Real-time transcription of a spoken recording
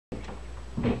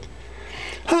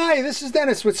Hi, this is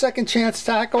Dennis with Second Chance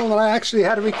Tackle, and I actually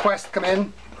had a request come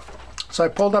in. So I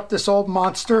pulled up this old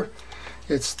monster.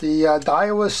 It's the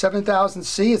Daiwa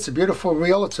 7000C. It's a beautiful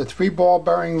reel. It's a 3-ball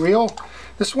bearing reel.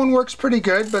 This one works pretty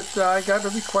good, but I got a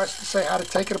request to say how to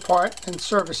take it apart and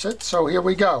service it. So here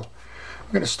we go.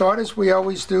 We're going to start as we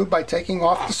always do by taking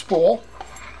off the spool.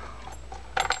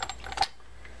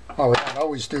 Well, we don't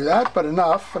always do that, but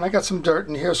enough. And I got some dirt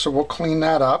in here, so we'll clean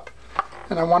that up.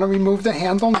 And I want to remove the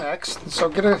handle next. So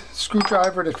get a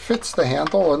screwdriver that fits the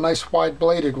handle, a nice wide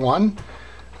bladed one,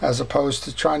 as opposed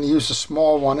to trying to use a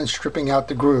small one and stripping out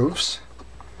the grooves.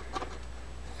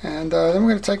 And then we're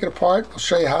going to take it apart. We'll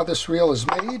show you how this reel is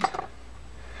made.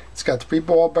 It's got 3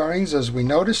 ball bearings, as we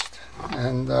noticed,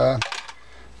 and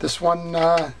this one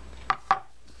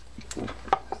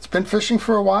it's been fishing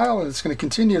for a while, and it's going to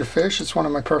continue to fish. It's one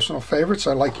of my personal favorites.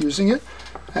 I like using it,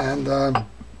 and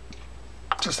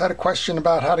just had a question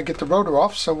about how to get the rotor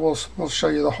off, so we'll show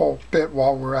you the whole bit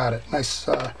while we're at it. Nice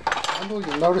handle.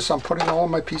 You'll notice I'm putting all of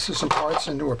my pieces and parts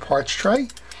into a parts tray,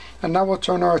 and now we'll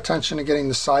turn our attention to getting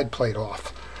the side plate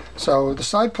off. So the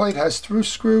side plate has through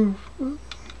screw. You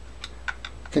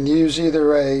can use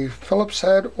either a Phillips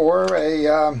head or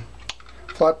a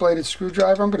flat-bladed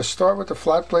screwdriver. I'm going to start with the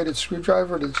flat-bladed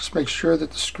screwdriver to just make sure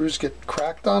that the screws get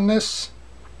cracked on this,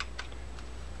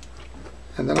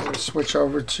 and then I'm going to switch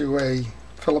over to a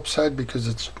Phillips head because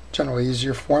it's generally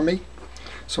easier for me.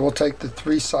 So we'll take the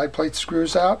 3 side plate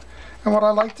screws out, and what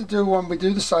I like to do when we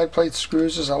do the side plate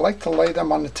screws is I like to lay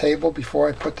them on the table before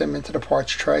I put them into the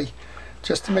parts tray,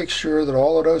 just to make sure that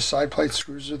all of those side plate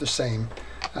screws are the same.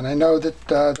 And I know that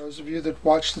those of you that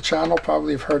watch the channel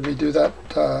probably have heard me do that,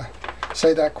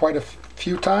 say that quite a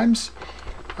few times.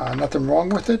 Nothing wrong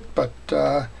with it, but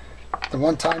the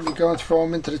one time you go and throw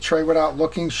them into the tray without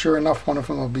looking, sure enough, one of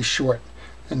them will be short.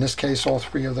 In this case, all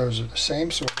 3 of those are the same,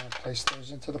 so we're going to place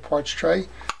those into the parts tray.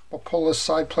 We'll pull this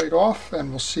side plate off, and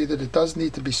we'll see that it does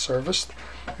need to be serviced.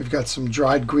 We've got some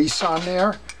dried grease on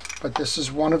there, but this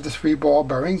is one of the 3 ball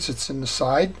bearings. It's in the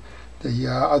side. The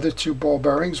other 2 ball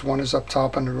bearings, one is up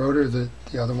top on the rotor, the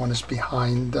other one is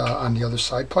behind on the other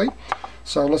side plate.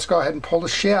 So let's go ahead and pull the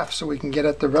shaft so we can get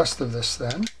at the rest of this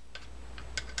then.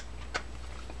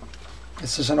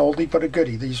 This is an oldie but a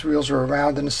goodie. These reels are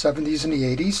around in the 70s and the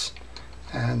 80s,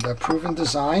 and proven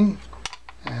design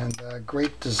and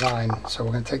great design. So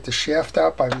we're going to take the shaft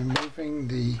out by removing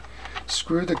the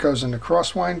screw that goes in the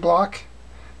crosswind block.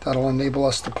 That'll enable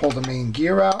us to pull the main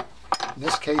gear out. In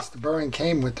this case, the bearing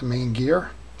came with the main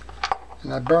gear,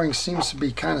 and that bearing seems to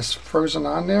be kind of frozen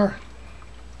on there.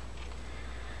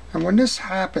 And when this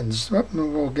happens,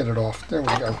 we'll get it off. There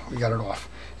we go. We got it off.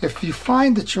 If you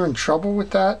find that you're in trouble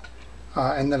with that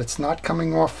and that it's not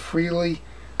coming off freely,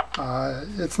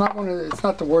 it's not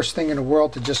the worst thing in the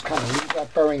world to just kind of leave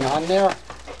that bearing on there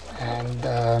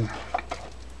and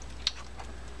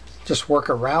just work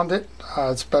around it.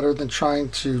 It's better than trying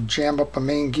to jam up a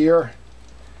main gear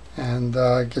and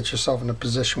get yourself in a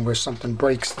position where something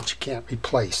breaks that you can't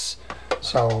replace.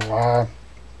 So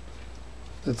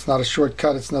it's not a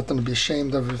shortcut. It's nothing to be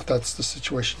ashamed of if that's the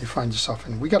situation you find yourself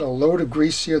in. We got a load of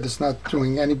grease here that's not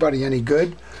doing anybody any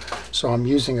good, so I'm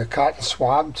using a cotton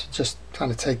swab to just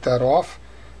kind of take that off.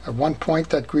 At one point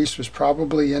that grease was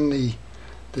probably in the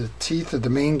teeth of the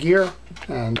main gear,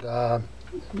 and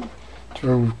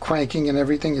through cranking and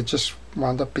everything it just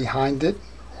wound up behind it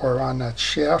or on that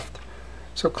shaft.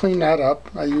 So clean that up.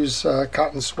 I use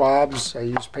cotton swabs. I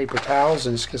use paper towels.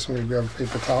 In this case I'm going to grab a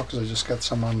paper towel because I just got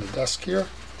some on the desk here.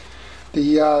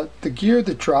 The gear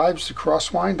that drives the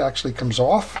crosswind actually comes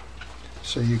off,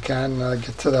 so you can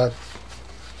get to that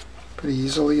pretty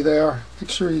easily there. Make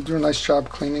sure you do a nice job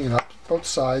cleaning it up, both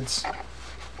sides.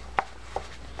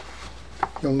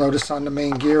 You'll notice on the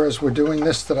main gear as we're doing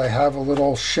this that I have a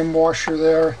little shim washer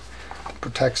there that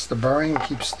protects the bearing,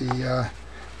 keeps the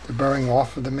bearing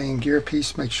off of the main gear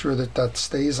piece. Make sure that that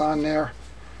stays on there.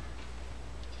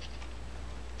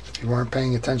 If you weren't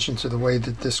paying attention to the way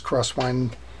that this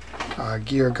crosswind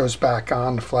gear goes back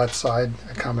on, the flat side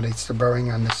accommodates the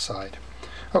bearing on this side.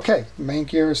 Okay, the main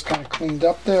gear is kind of cleaned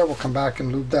up there. We'll come back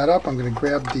and lube that up. I'm going to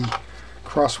grab the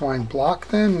crosswind block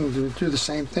then. We'll do the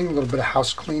same thing, a little bit of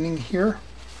house cleaning here.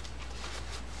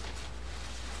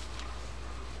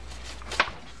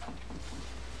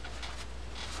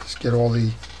 Just get all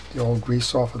the old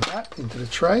grease off of that into the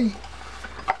tray.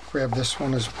 Grab this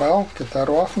one as well, get that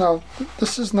off. Now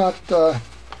this is not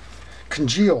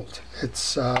congealed.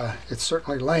 It's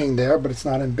certainly laying there, but it's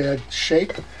not in bad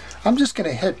shape. I'm just going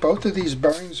to hit both of these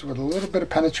bearings with a little bit of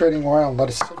penetrating oil and let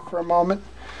it sit for a moment.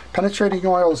 Penetrating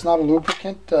oil is not a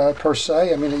lubricant per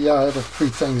se. I mean, yeah, it'll free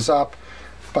things up,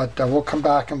 but we'll come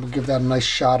back and we'll give that a nice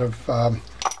shot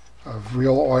of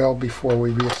real oil before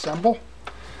we reassemble.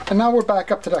 And now we're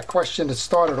back up to that question that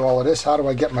started all of this. How do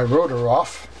I get my rotor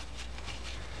off?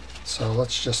 So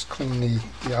let's just clean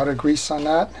the outer grease on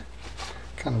that.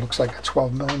 Kind of looks like a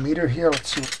 12mm here.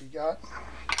 Let's see what we got.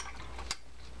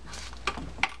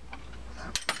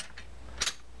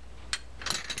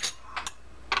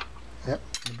 Yep,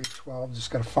 maybe 12. Just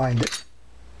got to find it.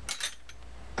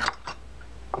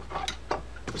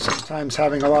 Sometimes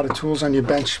having a lot of tools on your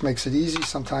bench makes it easy.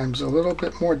 Sometimes a little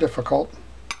bit more difficult.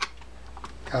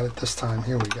 Got it this time.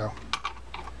 Here we go.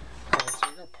 All right, so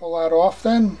we're going to pull that off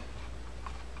then.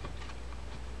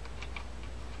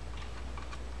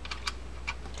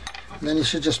 And then you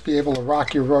should just be able to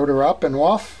rock your rotor up and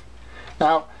off.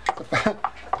 Now,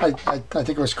 I think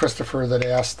it was Christopher that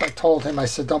asked. I told him, I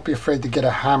said, don't be afraid to get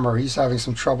a hammer. He's having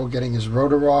some trouble getting his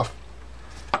rotor off.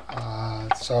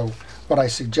 So what I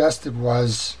suggested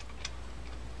was,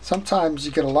 sometimes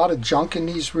you get a lot of junk in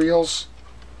these reels.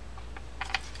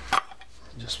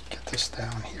 Just get this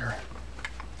down here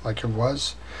like it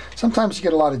was. Sometimes you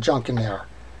get a lot of junk in there,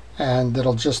 and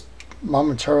it'll just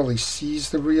momentarily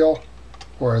seize the reel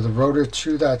or the rotor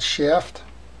to that shaft.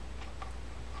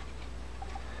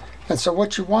 And so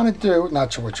what you want to do,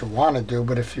 not sure what you want to do,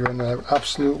 but if you're in the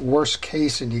absolute worst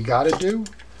case and you got to do,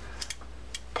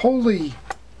 pull the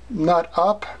nut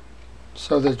up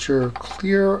so that you're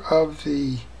clear of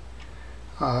the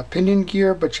pinion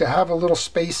gear, but you have a little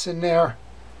space in there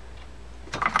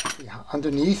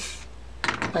underneath.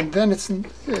 And then it's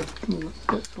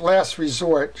last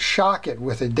resort, shock it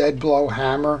with a dead blow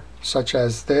hammer such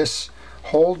as this.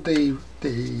 Hold the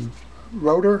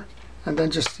rotor and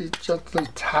then just gently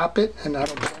tap it, and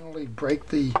that'll generally break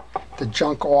the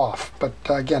junk off. But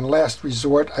again, last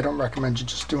resort, I don't recommend you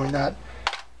just doing that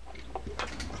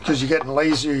because you're getting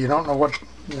lazier. You don't know what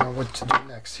to do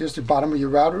next. Here's the bottom of your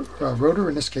rotor.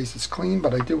 In this case, it's clean,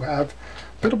 but I do have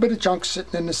a little bit of junk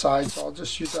sitting in the side, so I'll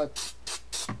just use that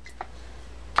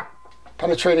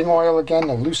penetrating oil again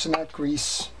to loosen that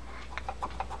grease.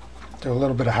 Do a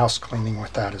little bit of house cleaning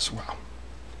with that as well.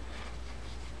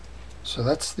 So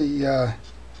that's the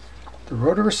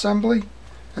rotor assembly,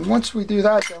 and once we do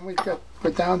that, then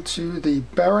we're down to the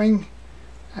bearing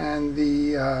and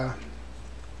the I'm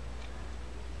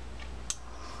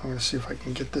going to see if I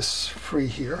can get this free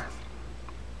here.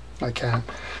 I can.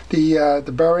 The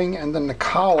bearing and then the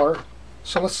collar.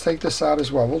 So let's take this out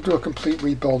as well. We'll do a complete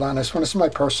rebuild on this one. This is my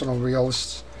personal reel.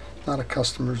 It's not a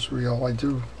customer's reel. I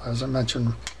do, as I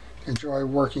mentioned, enjoy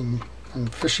working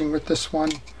and fishing with this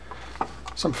one.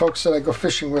 Some folks that I go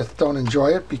fishing with don't enjoy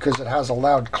it because it has a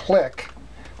loud click,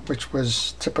 which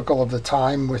was typical of the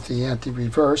time with the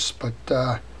anti-reverse, but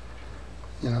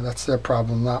that's their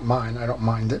problem, not mine. I don't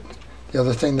mind it. The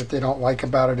other thing that they don't like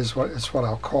about it is what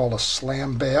I'll call a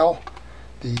slam bail.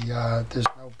 There's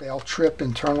no bail trip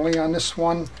internally on this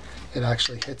one. It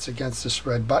actually hits against this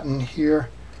red button here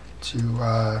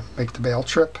to make the bail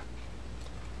trip.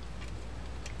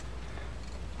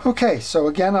 Okay, so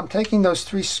again, I'm taking those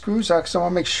 3 screws out because I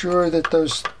want to make sure that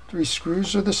those 3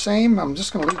 screws are the same. I'm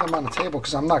just going to leave them on the table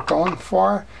because I'm not going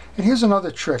far. And here's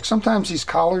another trick. Sometimes these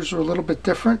collars are a little bit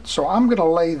different, so I'm going to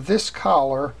lay this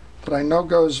collar that I know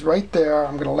goes right there.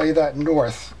 I'm going to lay that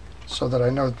north so that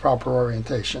I know the proper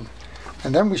orientation.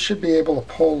 And then we should be able to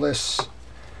pull this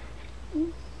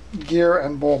gear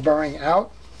and ball bearing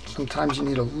out. Sometimes you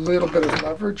need a little bit of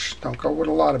leverage. Don't go with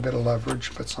a lot of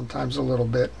leverage, but sometimes a little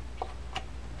bit.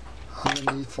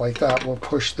 Underneath like that will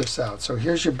push this out. So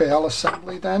here's your bail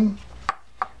assembly then,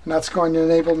 and that's going to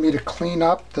enable me to clean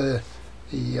up the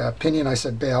pinion. I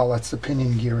said bail, that's the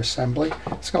pinion gear assembly.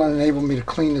 It's going to enable me to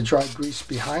clean the dry grease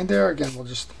behind there. Again, we'll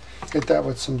just hit that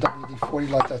with some WD-40,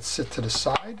 let that sit to the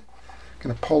side.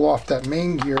 Going to pull off that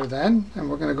main gear then, and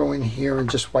we're going to go in here and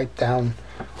just wipe down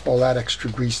all that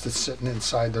extra grease that's sitting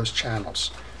inside those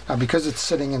channels. Now because it's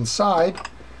sitting inside,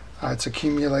 it's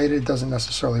accumulated, doesn't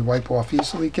necessarily wipe off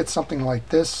easily. Get something like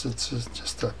this. It's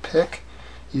just a pick.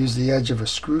 Use the edge of a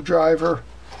screwdriver.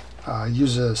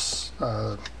 Use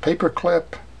a paper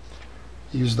clip.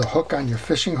 Use the hook on your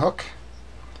fishing hook.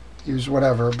 Use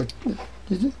whatever, but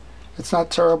it's not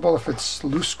terrible if it's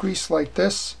loose grease like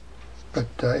this. But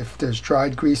if there's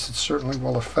dried grease, it certainly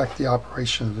will affect the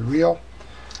operation of the reel.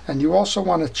 And you also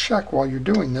want to check while you're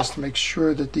doing this to make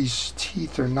sure that these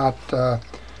teeth are not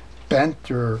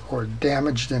bent or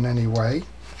damaged in any way,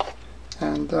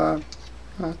 and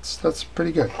that's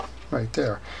pretty good right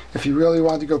there. If you really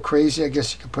wanted to go crazy, I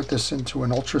guess you could put this into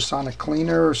an ultrasonic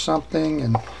cleaner or something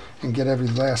and get every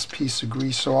last piece of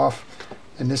grease off.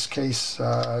 In this case,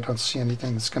 I don't see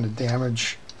anything that's going to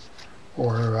damage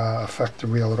affect the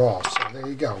reel at all. So there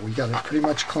you go. We got it pretty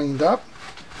much cleaned up.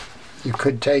 You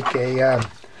could take a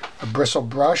bristle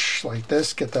brush like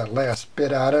this, get that last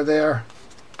bit out of there.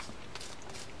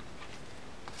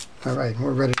 All right,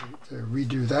 we're ready to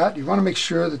redo that. You want to make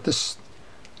sure that this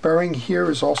bearing here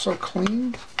is also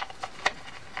cleaned.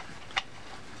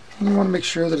 And you want to make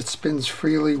sure that it spins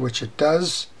freely, which it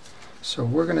does. So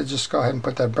we're going to just go ahead and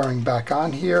put that bearing back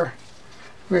on here.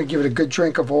 We're going to give it a good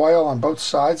drink of oil on both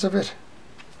sides of it.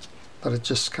 Let it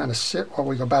just kind of sit while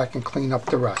we go back and clean up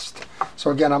the rest.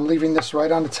 So again, I'm leaving this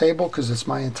right on the table because it's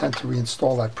my intent to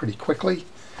reinstall that pretty quickly.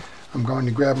 I'm going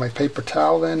to grab my paper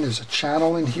towel then. There's a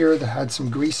channel in here that had some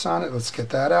grease on it. Let's get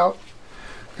that out.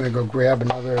 I'm going to go grab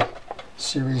another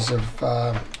series of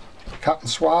cotton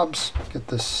swabs. Get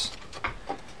this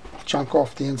junk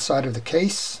off the inside of the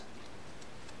case.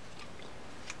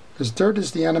 Because dirt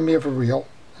is the enemy of a reel,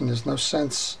 and there's no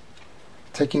sense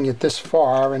taking it this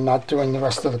far and not doing the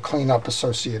rest of the cleanup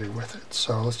associated with it.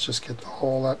 So let's just get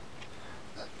all that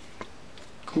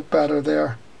goop out of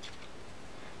there.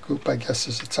 Goop, I guess,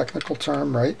 is a technical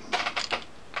term, right?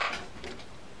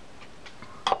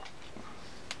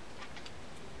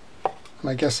 And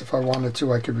I guess if I wanted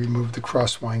to, I could remove the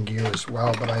crosswind gear as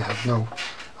well, but I have no,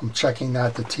 I'm checking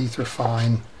that the teeth are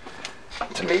fine.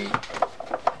 To me,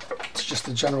 it's just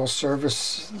a general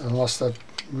service. Unless that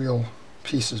real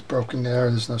piece is broken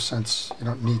there's no sense. You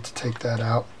don't need to take that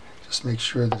out. Just make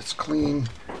sure that it's clean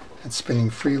and spinning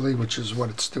freely, which is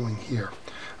what it's doing here.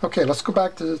 Okay, let's go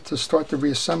back to start the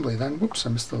reassembly then. Whoops, I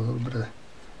missed a little bit of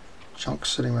junk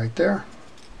sitting right there.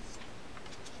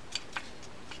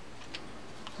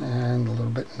 And a little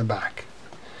bit in the back.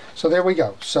 So there we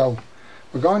go. So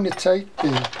we're going to take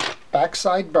the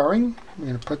backside bearing. We're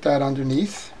going to put that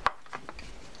underneath.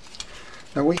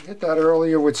 Now we hit that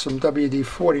earlier with some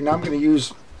WD-40. Now I'm going to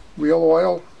use reel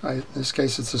oil. In this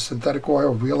case it's a synthetic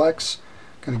oil, Reel X.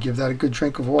 Going to give that a good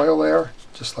drink of oil there.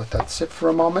 Just let that sit for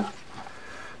a moment.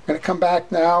 I'm going to come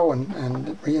back now and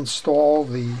reinstall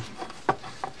the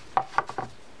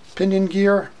pinion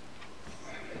gear.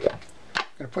 I'm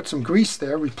going to put some grease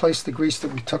there, replace the grease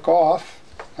that we took off.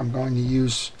 I'm going to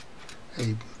use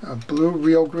a blue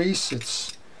reel grease.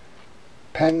 It's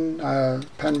Penn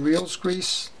Reels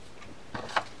grease.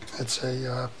 It's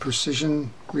a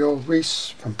precision reel grease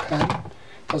from Penn.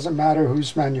 Doesn't matter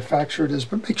whose manufacturer it is,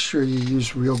 but make sure you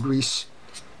use real grease.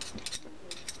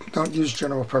 Don't use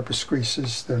general purpose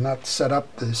greases. They're not set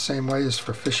up the same way as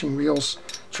for fishing reels.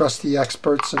 Trust the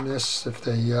experts in this. If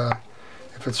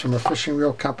it's from a fishing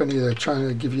reel company, they're trying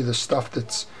to give you the stuff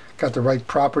that's got the right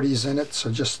properties in it, so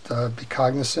just be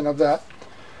cognizant of that.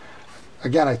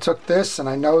 Again, I took this, and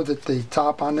I know that the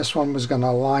top on this one was going to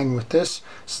align with this.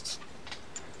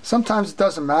 Sometimes it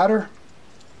doesn't matter.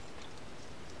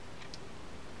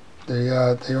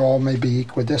 They all may be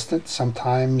equidistant.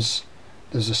 Sometimes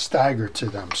there's a stagger to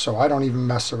them, so I don't even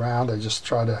mess around. I just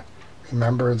try to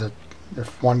remember that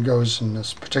if one goes in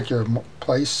this particular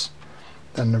place,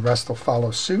 then the rest will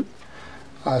follow suit.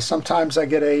 Sometimes I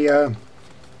get a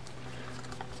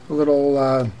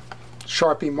little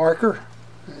Sharpie marker.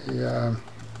 I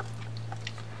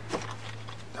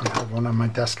don't have one on my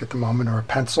desk at the moment, or a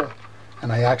pencil,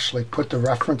 and I actually put the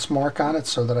reference mark on it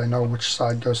so that I know which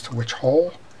side goes to which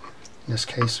hole. In this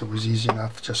case, it was easy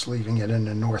enough just leaving it in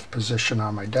the north position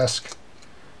on my desk,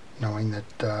 knowing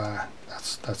that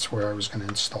that's where I was going to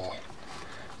install.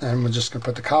 And we're just going to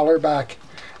put the collar back.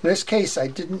 In this case, I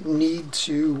didn't need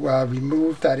to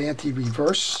remove that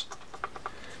anti-reverse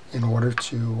in order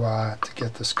to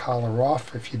get this collar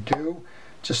off. If you do,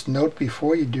 just note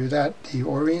before you do that the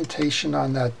orientation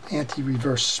on that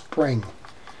anti-reverse spring,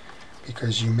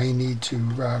 because you may need to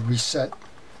reset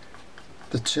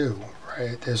the two.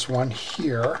 Right, there's one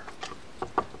here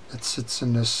that sits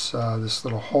in this this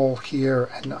little hole here,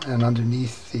 and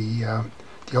underneath the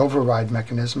override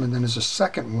mechanism, and then there's a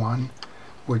second one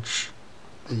which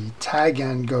the tag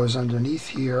end goes underneath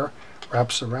here,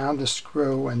 wraps around the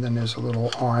screw, and then there's a little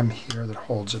arm here that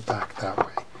holds it back that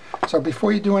way. So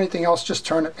before you do anything else, just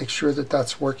turn it, make sure that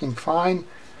that's working fine.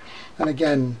 And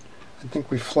again, I think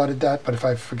we flooded that, but if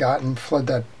I've forgotten, flood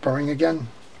that bearing again,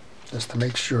 just to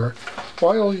make sure.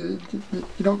 Oil, you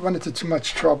don't run into too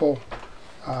much trouble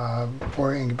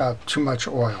worrying about too much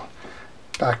oil.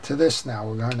 Back to this now.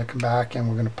 We're going to come back and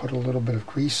we're going to put a little bit of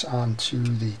grease onto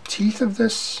the teeth of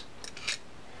this.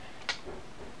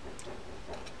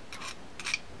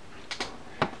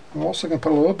 I'm also going to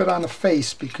put a little bit on the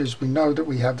face because we know that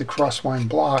we have the crosswind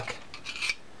block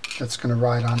that's going to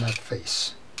ride on that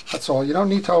face. That's all. You don't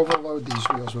need to overload these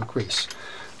reels with grease.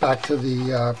 Back to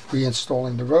the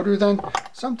reinstalling the rotor then.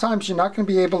 Sometimes you're not going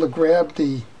to be able to grab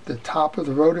the the top of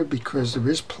the rotor because there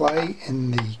is play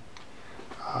in the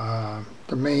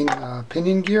main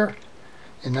pinion gear.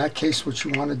 In that case, what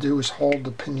you want to do is hold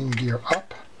the pinion gear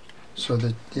up so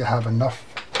that you have enough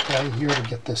play here to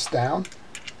get this down.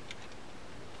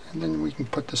 And then we can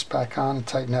put this back on and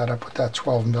tighten that up with that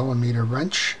 12mm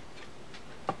wrench.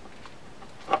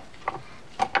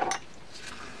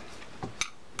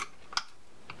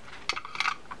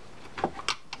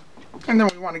 And then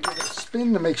we want to give it a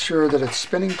spin to make sure that it's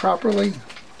spinning properly.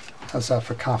 How's that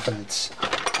for confidence?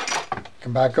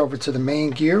 Come back over to the main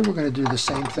gear. We're going to do the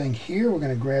same thing here. We're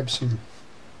going to grab some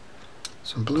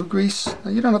blue grease.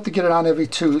 Now, you don't have to get it on every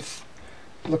tooth.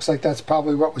 It looks like that's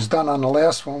probably what was done on the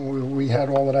last one where we had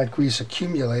all of that grease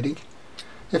accumulating.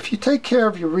 If you take care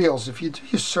of your reels, if you do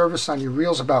your service on your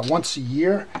reels about once a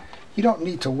year, you don't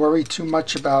need to worry too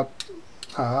much about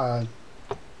the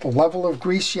level of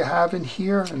grease you have in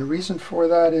here. And the reason for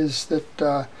that is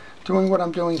that doing what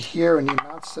I'm doing here and the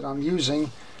amounts that I'm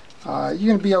using, you're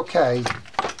going to be okay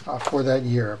for that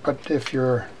year. But if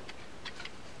you're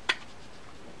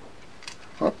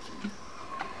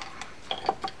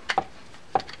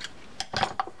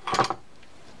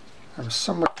I was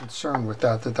somewhat concerned with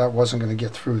that wasn't going to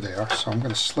get through there, so I'm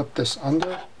going to slip this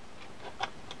under.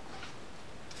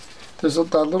 There's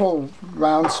that little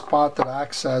round spot that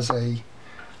acts as a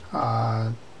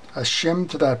shim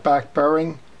to that back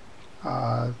bearing.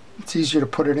 It's easier to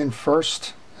put it in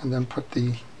first and then put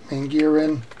the main gear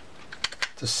in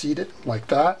to seat it like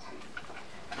that.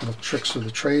 Little tricks of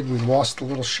the trade. We lost the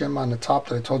little shim on the top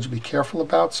that I told you to be careful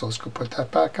about, so let's go put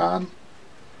that back on.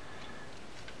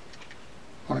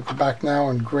 I want to go back now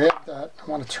and grab that. I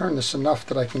want to turn this enough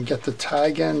that I can get the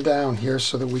tag end down here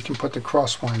so that we can put the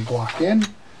crosswind block in.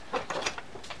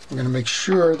 We're going to make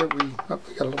sure that we got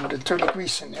a little bit of dirty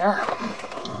grease in there.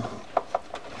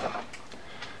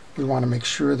 We want to make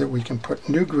sure that we can put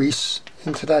new grease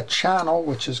into that channel,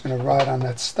 which is going to ride on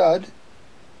that stud.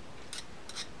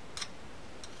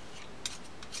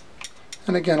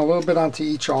 And again, a little bit onto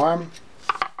each arm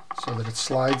so that it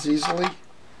slides easily.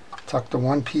 Tuck the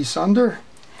one piece under.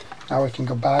 Now we can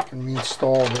go back and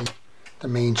reinstall the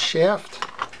main shaft.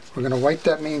 We're going to wipe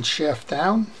that main shaft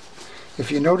down.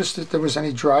 If you noticed that there was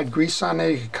any dried grease on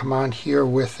there, you can come on here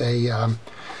with a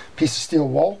piece of steel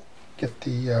wool, get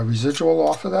the residual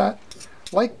off of that.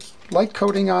 Light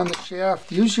coating on the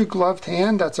shaft. Use your gloved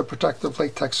hand. That's a protective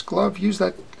latex glove. Use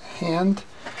that hand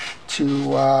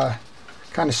to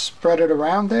kind of spread it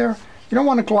around there. You don't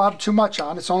want to glob too much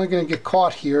on. It's only going to get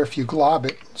caught here if you glob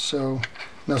it, so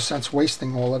no sense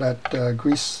wasting all of that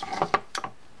grease.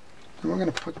 And we're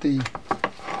going to put the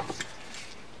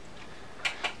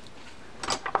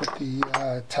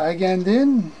tag end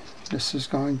in. This is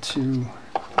going to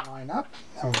line up.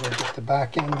 Now we're going to get the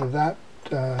back end of that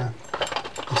the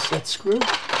set screw.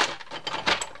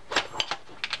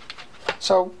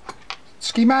 So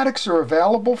schematics are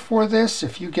available for this.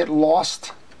 If you get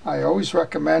lost, I always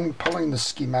recommend pulling the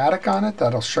schematic on it.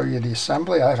 That'll show you the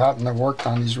assembly. I've happened to work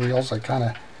on these reels. I kind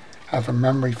of have a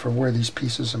memory for where these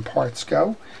pieces and parts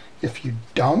go. If you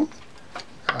don't,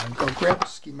 go grab a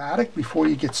schematic before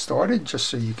you get started just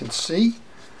so you can see.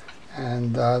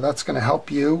 And that's going to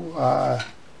help you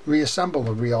reassemble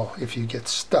the reel if you get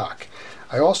stuck.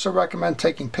 I also recommend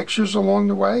taking pictures along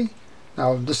the way.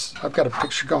 Now I've got a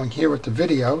picture going here with the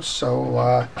video,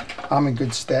 so I'm in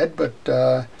good stead, but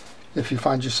if you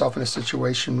find yourself in a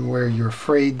situation where you're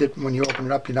afraid that when you open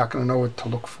it up you're not going to know what to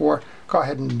look for, go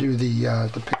ahead and do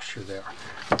the picture there.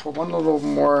 I'll put one little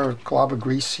more glob of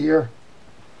grease here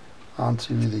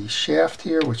onto the shaft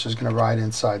here, which is going to ride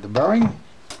inside the bearing.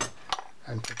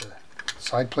 And put the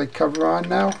side plate cover on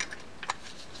now.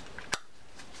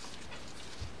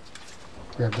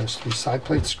 Grab those 3 side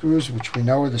plate screws, which we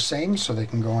know are the same, so they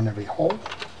can go in every hole.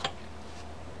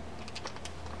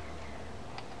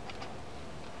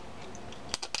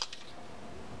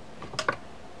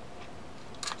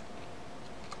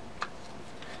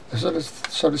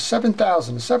 So the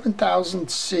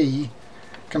 7000C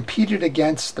competed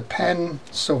against the Penn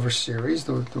Silver Series,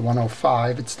 the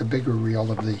 105. It's the bigger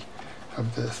reel of the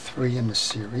 3 in the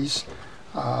series,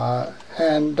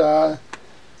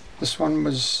 this one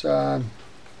was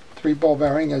 3-ball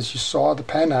bearing, as you saw. The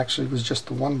Penn actually was just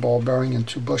the 1-ball bearing and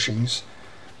 2 bushings.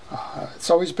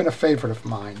 It's always been a favorite of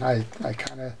mine. I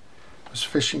kind of was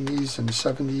fishing these in the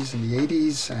 70s and the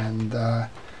 80s, and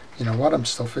you know what, I'm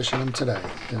still fishing them today.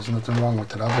 There's nothing wrong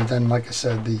with it, other than, like I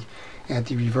said, the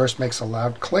anti-reverse makes a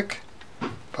loud click,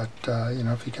 but you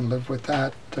know, if you can live with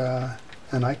that,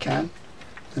 and I can,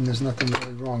 then there's nothing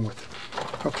really wrong with it.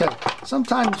 Okay,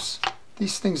 sometimes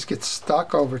these things get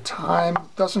stuck over time.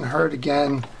 Doesn't hurt.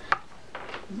 Again,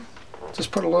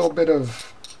 just put a little bit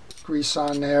of grease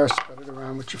on there, spread it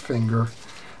around with your finger.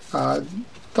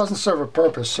 Doesn't serve a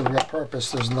purpose. So for a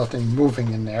purpose, there's nothing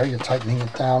moving in there. You're tightening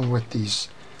it down with these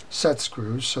set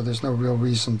screws, so there's no real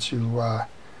reason to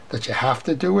that you have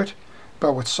to do it.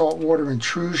 But with saltwater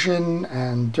intrusion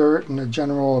and dirt and the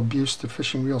general abuse that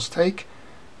fishing reels take,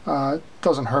 it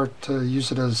doesn't hurt to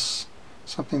use it as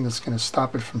something that's going to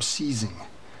stop it from seizing.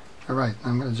 Alright,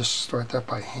 I'm going to just start that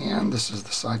by hand. This is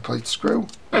the side plate screw.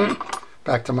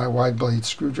 Back to my wide blade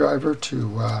screwdriver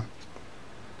to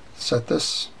set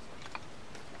this.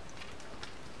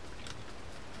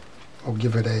 We'll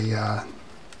give it a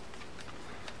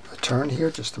turn here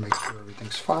just to make sure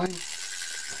everything's fine.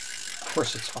 Of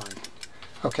course it's fine.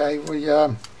 Okay,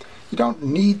 you don't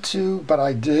need to, but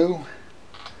I do.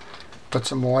 Put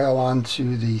some oil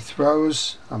onto the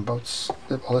throws on both.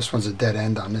 Well, this one's a dead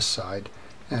end on this side.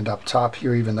 And up top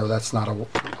here, even though that's not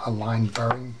a line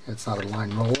bearing, it's not a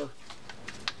line roller.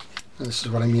 And this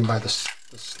is what I mean by the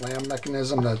slam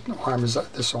mechanism. That arm is,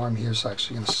 this arm here is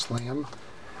actually going to slam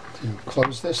to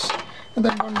close this. And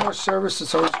then one more service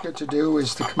that's always good to do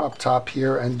is to come up top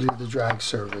here and do the drag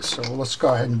service. So let's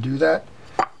go ahead and do that.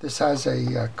 This has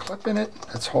a clip in it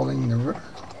that's holding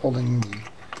the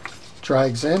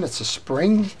drags in. It's a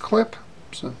spring clip.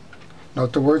 So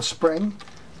note the word spring,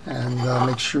 and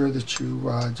make sure that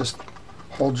you just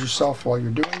hold yourself while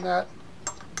you're doing that.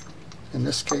 In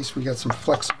this case, we got some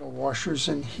flexible washers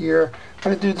in here. I'm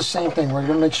going to do the same thing. We're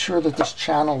going to make sure that this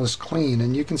channel is clean,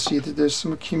 and you can see that there's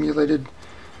some accumulated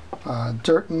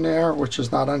dirt in there, which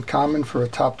is not uncommon for a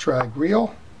top drag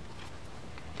reel.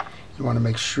 You want to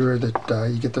make sure that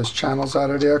you get those channels out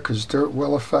of there, because dirt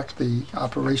will affect the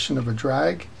operation of a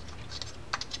drag.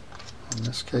 In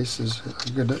this case, is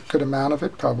a good amount of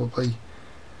it, probably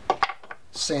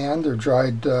sand or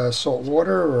dried salt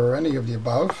water or any of the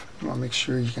above. You want to make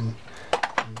sure you can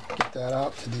get that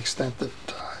out to the extent that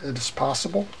it is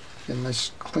possible. Get a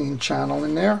nice clean channel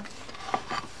in there.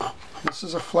 This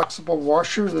is a flexible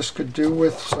washer. This could do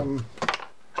with some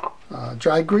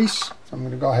drag grease. I'm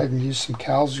going to go ahead and use some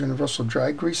Cal's Universal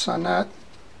Drag Grease on that.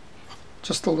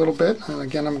 Just a little bit. And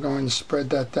again, I'm going to spread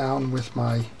that down with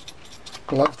my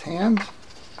gloved hand.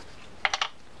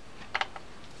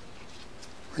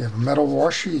 We have a metal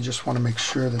washer. You just want to make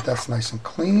sure that that's nice and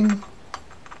clean.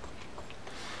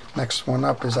 Next one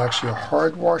up is actually a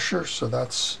hard washer, so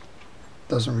that's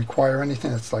doesn't require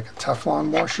anything. It's like a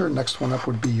Teflon washer. Next one up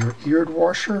would be your eared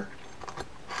washer.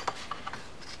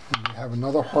 And we have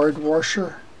another hard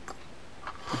washer.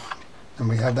 And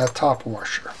we have that top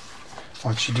washer.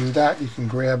 Once you do that, you can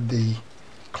grab the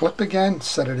clip again,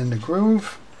 set it in the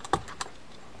groove.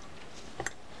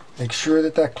 Make sure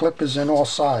that that clip is in all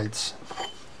sides.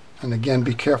 And again,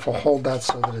 be careful, hold that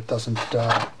so that it doesn't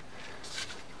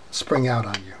spring out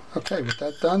on you. Okay, with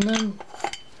that done then,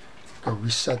 go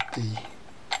reset the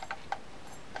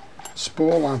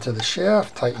spool onto the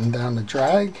shaft, tighten down the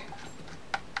drag.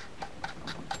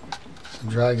 The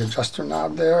drag adjuster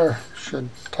knob there should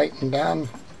tighten down.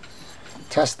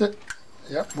 Test it.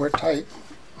 Yep, we're tight.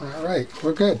 Alright,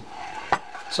 we're good.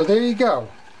 So there you go.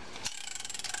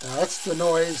 Now that's the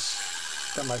noise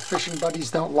that my fishing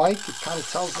buddies don't like. It kind of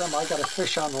tells them I got a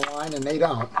fish on the line and they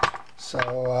don't.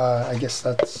 So I guess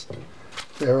that's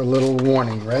their little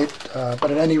warning, right?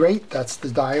 But at any rate, that's the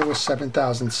Daiwa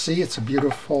 7000C. It's a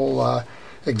beautiful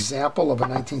example of a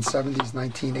 1970s,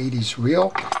 1980s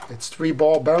reel. It's 3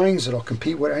 ball bearings. It'll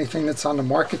compete with anything that's on the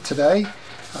market today.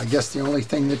 I guess the only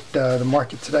thing that the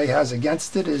market today has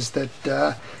against it is that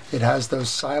it has those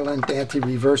silent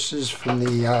anti-reverses from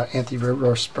the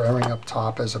anti-reverse bearing up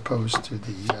top as opposed to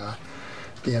the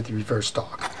anti-reverse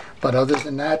dog. But other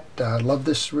than that, I love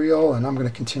this reel and I'm going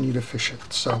to continue to fish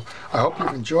it. So I hope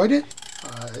you've enjoyed it.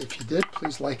 If you did,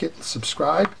 please like it and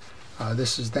subscribe.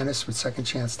 This is Dennis with Second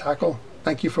Chance Tackle.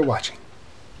 Thank you for watching.